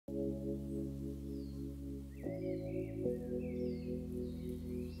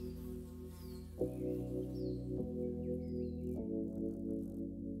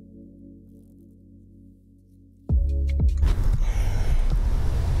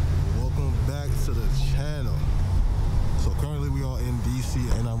currently we are in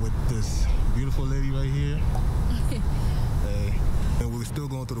DC and I'm with this beautiful lady right here. Hey. And we're still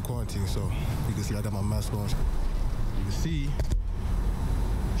going through the quarantine, so you can see I got my mask on. You can see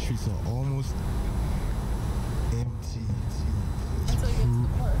the streets are almost empty. Until you get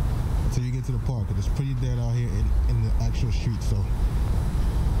to the park. Until you get to the park. It's pretty dead out here in the actual street, so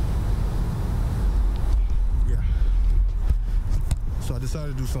yeah. So I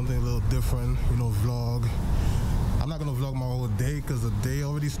decided to do something a little different, you know, vlog. I'm not gonna vlog my whole day because the day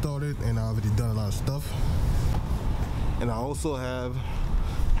already started and I already done a lot of stuff. And I also have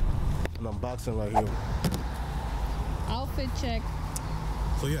an unboxing right here. Outfit check.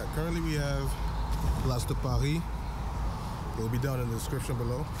 So yeah, currently we have Place de Paris. It will be down in the description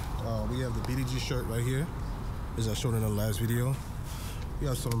below. We have the BDG shirt right here, as I showed in the last video. We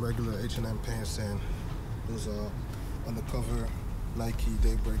have some regular H&M pants and those undercover Nike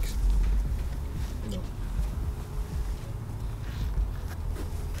Daybreaks, you know.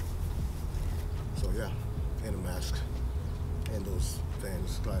 So yeah, and a mask, and those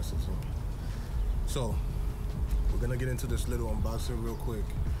fans, glasses. So we're gonna get into this little unboxing real quick.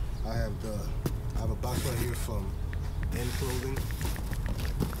 I have a box right here from N Clothing.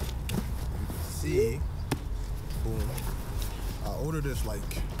 You can see, boom. I ordered this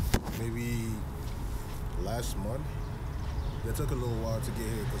like maybe last month. It took a little while to get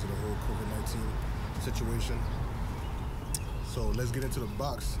here because of the whole COVID-19 situation. So let's get into the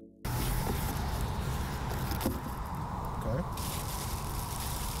box. Okay.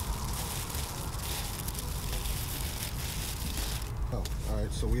 Oh, all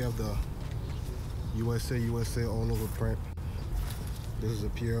right. So we have the USA all over print. This is a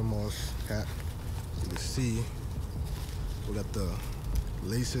Pyer hat. You can see we got the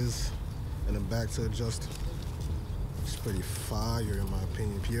laces and the back to adjust. It's pretty fire in my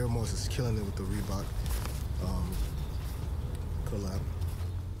opinion. Pyer is killing it with the Reebok collab.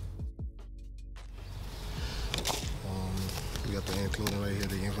 We got the including right here,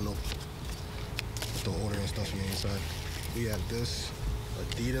 the envelope with the order and stuff here inside. We have this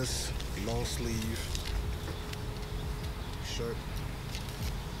ADIDAS long sleeve shirt,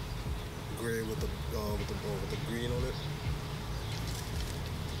 gray with the green on it.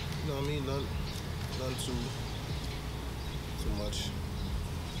 You know what I mean? None too much.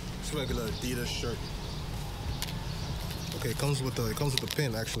 It's a regular ADIDAS shirt. Okay, it comes with the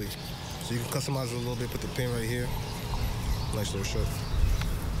pin actually, so you can customize it a little bit. Put the pin right here. Nice little shirt.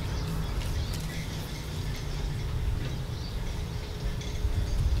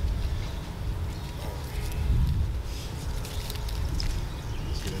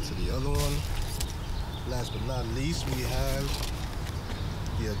 Let's get into the other one. Last but not least, we have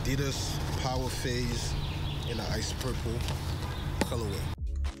the ADIDAS Powerphase in the ice purple colorway.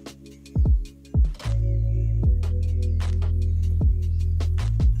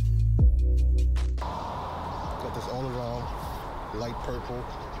 Got this all around light purple.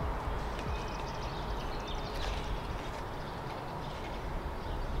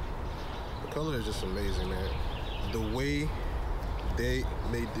 The color is just amazing, man. The way they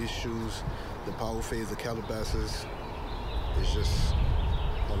made these shoes, the Powerphase, the Calabasas, is just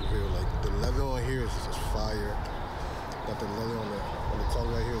unreal. Like the leather on here is just fire. Got the leather on the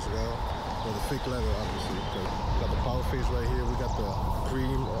tongue right here as well. Well, the thick leather, obviously. Got the Powerphase right here. We got the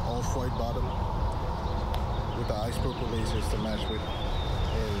cream or off-white bottom with the ice purple laces to match with.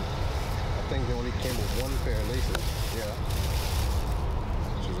 And I think they only came with one pair of laces. Yeah.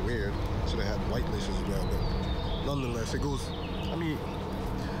 Which is weird. Should have had white laces as well, but nonetheless, it goes. I mean,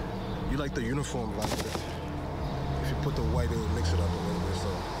 you like the uniform vibe with it. If you put the white, it will mix it up a little bit. So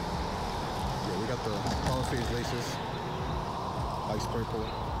yeah, we got the Powerphase laces, ice purple.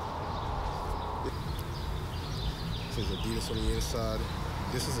 It says ADIDAS on the inside.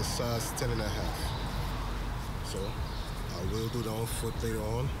 This is a size 10.5. So I will do the on foot later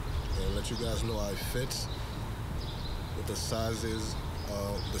on and let you guys know how it fits. With the sizes,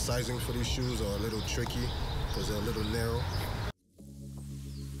 the sizing for these shoes are a little tricky because they're a little narrow.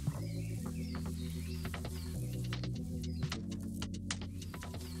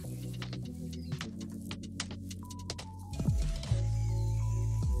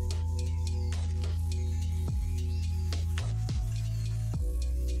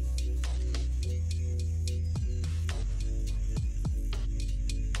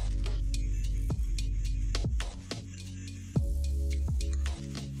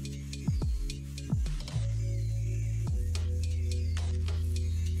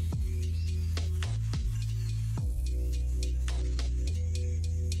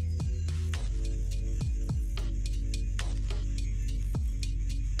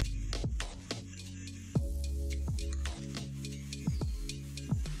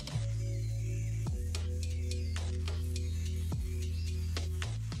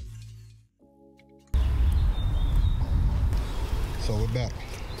 back.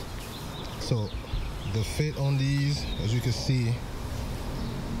 So the fit on these, as you can see,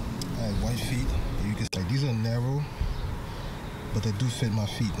 I have white feet. You can like these are narrow, but they do fit my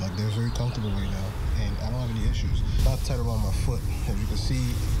feet. Like they're very comfortable right now, and I don't have any issues. Not tight around my foot. As you can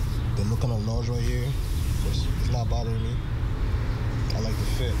see, they're looking a large right here. It's not bothering me. I like the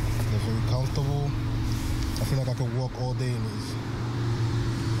fit. They're very comfortable. I feel like I could walk all day in these.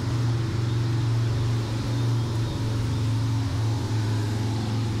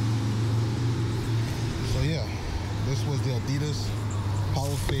 So yeah, this was the Adidas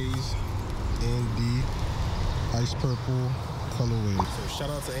Powerphase in the ice purple colorway. So shout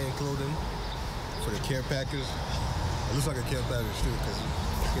out to A Clothing for the care package. It looks like a care package too, because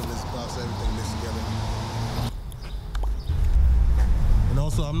it's getting this box, everything mixed together. And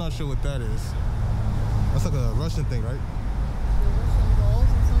also, I'm not sure what that is. That's like a Russian thing, right? The Russian balls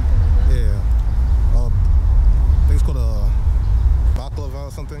or something like that? Yeah. I think it's called a baklava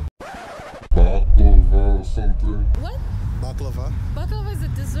or something. Baklava or something. What? Baklava. Baklava is a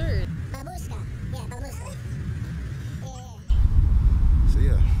dessert. Babushka. Yeah, babushka. So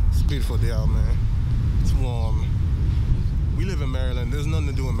yeah, it's a beautiful day out, man. It's warm. We live in Maryland. There's nothing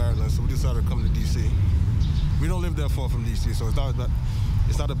to do in Maryland, so we decided to come to DC. We don't live that far from DC, so it's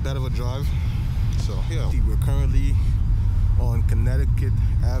not a bad of a drive. So yeah, we're currently on Connecticut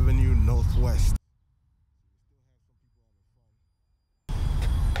Avenue Northwest.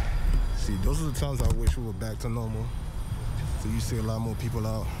 See, those are the times I wish we were back to normal. So you see a lot more people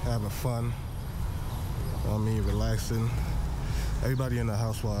out having fun. You know what I mean, relaxing. Everybody in the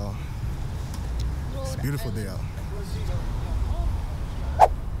house while it's a beautiful day out.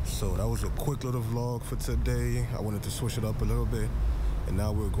 So that was a quick little vlog for today. I wanted to switch it up a little bit. And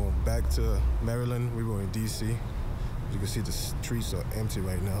now we're going back to Maryland. We were in DC. As you can see, the streets are empty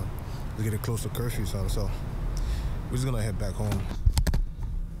right now. We're getting close to curfew time, so we're just gonna head back home.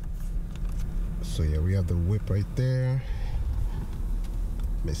 So yeah, we have the whip right there.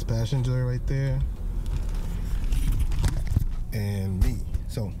 Miss Passenger right there. And me.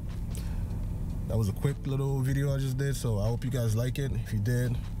 So that was a quick little video I just did, so I hope you guys like it. If you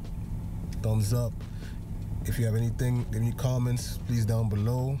did, thumbs up. If you have anything, any comments, please down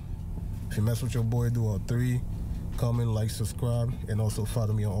below. If you mess with your boy, do all 3. Comment, like, subscribe, and also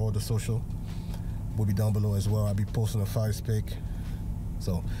follow me on all the social. Will be down below as well. I'll be posting a 5 pick.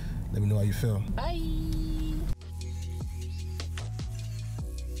 So let me know how you feel. Bye.